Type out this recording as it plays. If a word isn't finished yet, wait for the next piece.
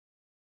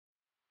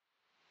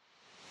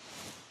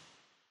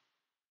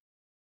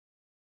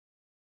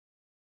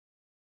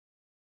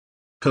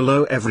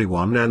Hello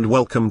everyone and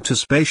welcome to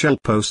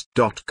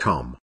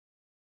SpatialPost.com.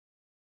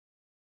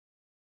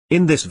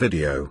 In this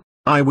video,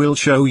 I will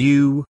show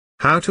you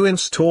how to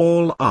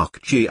install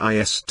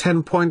ArcGIS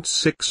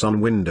 10.6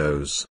 on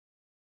Windows.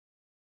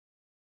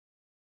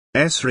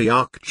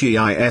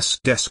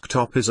 ArcGIS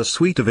Desktop is a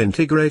suite of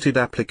integrated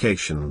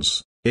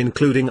applications,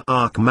 including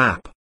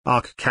ArcMap,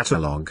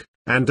 ArcCatalog,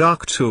 and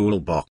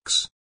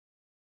ArcToolbox.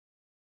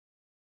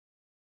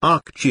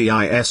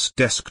 ArcGIS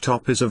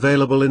Desktop is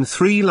available in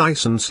 3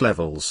 license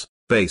levels: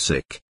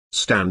 Basic,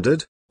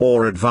 Standard,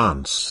 or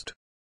Advanced.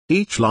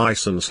 Each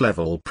license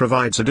level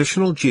provides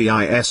additional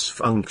GIS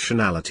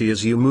functionality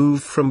as you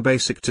move from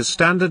Basic to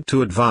Standard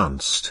to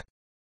Advanced.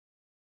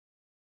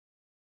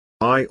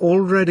 I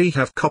already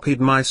have copied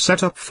my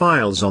setup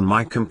files on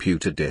my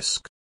computer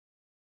disk.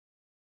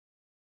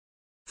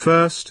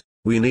 First,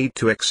 we need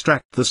to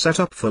extract the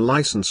setup for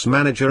License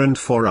Manager and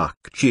for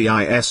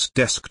ArcGIS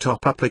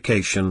Desktop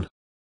application.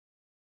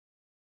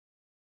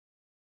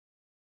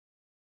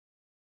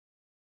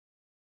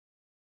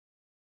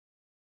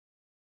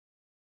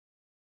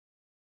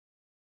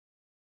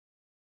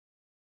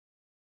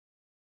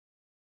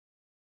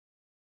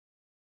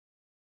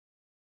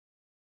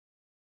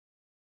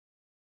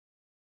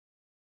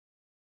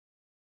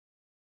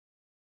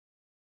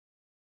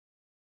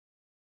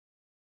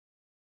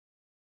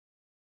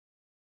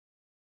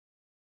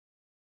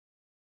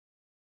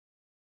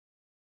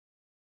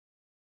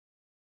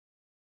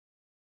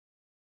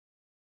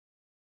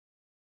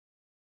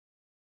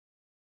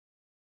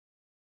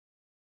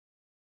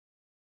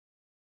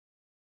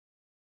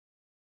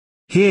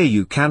 Here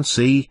you can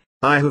see,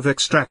 I have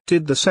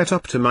extracted the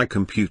setup to my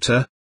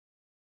computer.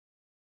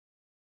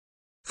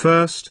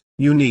 First,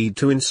 you need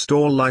to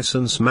install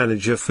License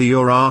Manager for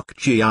your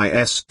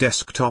ArcGIS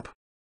Desktop.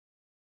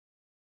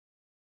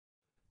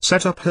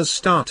 Setup has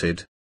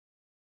started.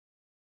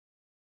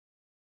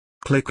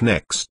 Click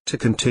Next to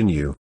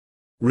continue.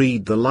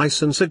 Read the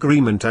license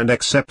agreement and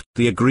accept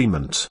the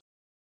agreement.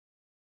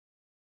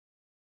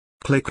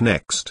 Click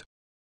Next.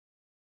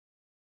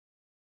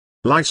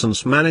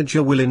 License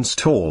Manager will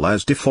install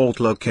as default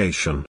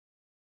location.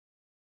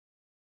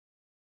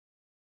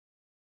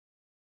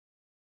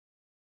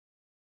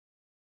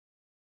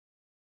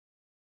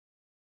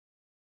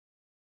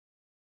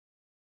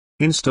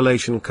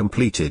 Installation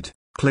completed,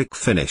 click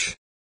Finish.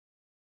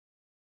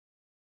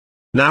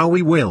 Now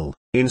we will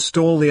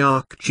install the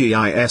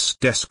ArcGIS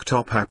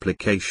Desktop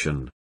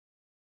application.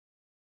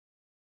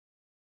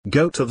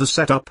 Go to the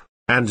Setup,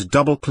 and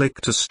double-click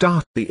to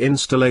start the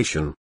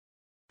installation.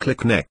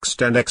 Click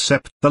Next and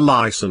accept the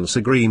license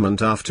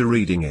agreement after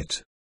reading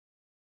it.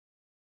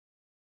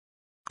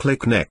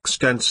 Click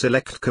Next and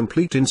select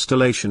Complete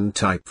Installation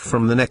Type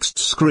from the next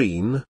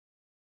screen.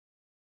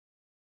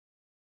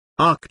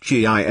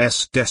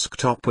 ArcGIS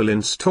Desktop will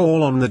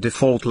install on the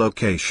default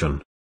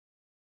location.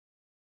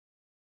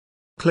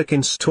 Click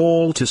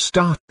Install to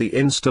start the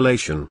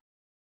installation.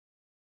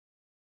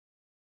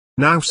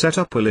 Now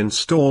Setup will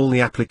install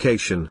the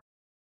application.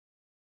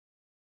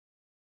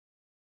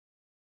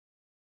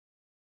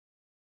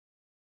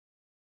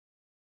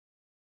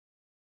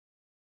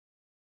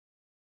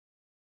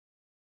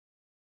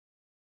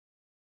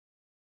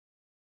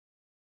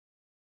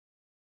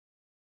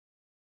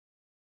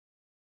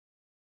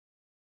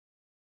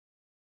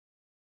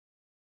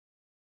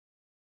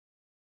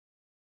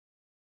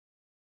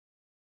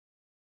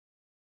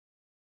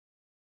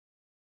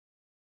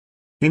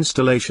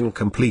 Installation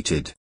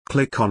completed,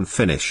 click on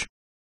Finish.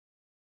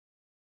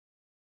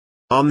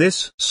 On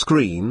this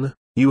screen,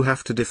 you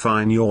have to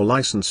define your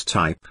license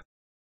type.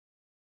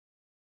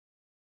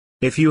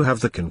 If you have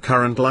the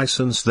concurrent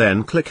license,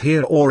 then click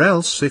here, or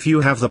else if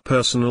you have the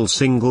personal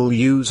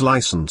single-use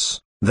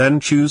license, then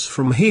choose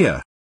from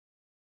here.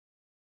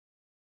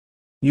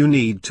 You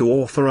need to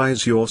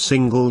authorize your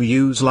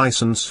single-use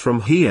license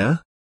from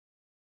here.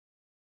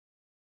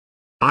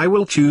 I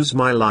will choose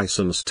my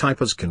license type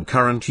as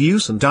concurrent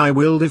use and I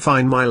will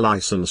define my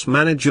license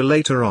manager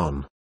later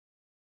on.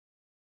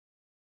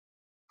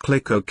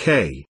 Click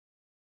OK.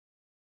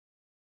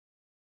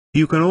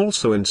 You can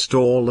also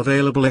install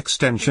available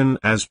extension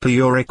as per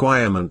your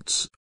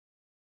requirements.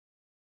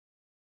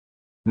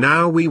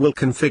 Now we will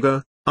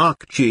configure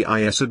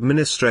ArcGIS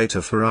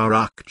Administrator for our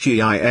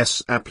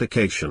ArcGIS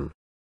application.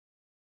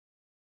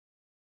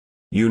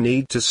 You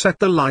need to set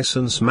the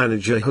License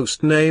Manager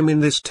host name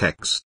in this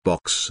text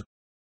box.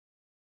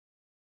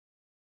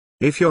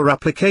 If your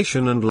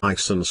application and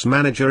License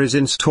Manager is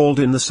installed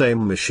in the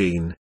same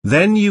machine,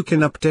 then you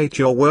can update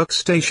your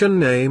workstation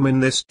name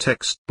in this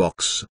text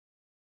box.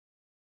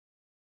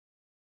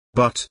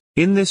 But,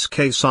 in this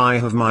case I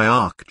have my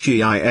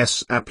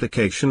ArcGIS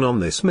application on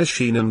this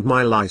machine and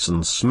my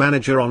License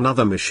Manager on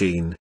other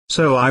machine,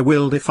 so I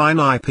will define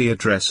IP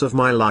address of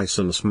my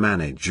License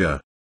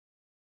Manager.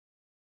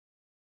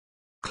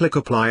 Click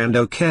Apply and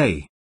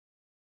OK.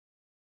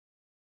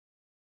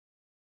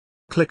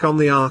 Click on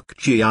the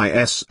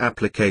ArcGIS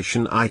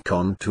application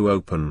icon to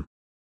open.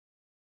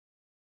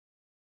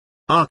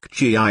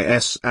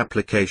 ArcGIS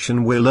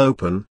application will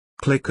open,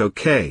 click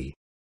OK.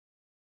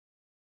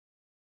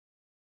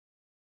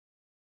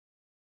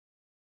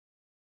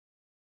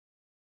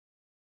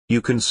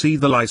 You can see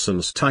the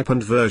license type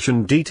and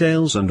version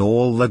details and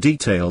all the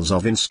details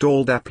of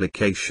installed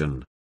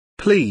application.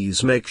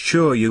 Please make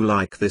sure you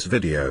like this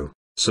video,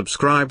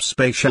 subscribe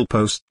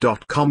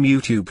SpatialPost.com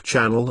YouTube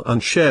channel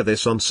and share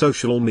this on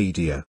social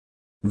media.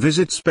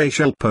 Visit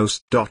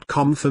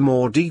SpatialPost.com for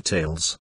more details.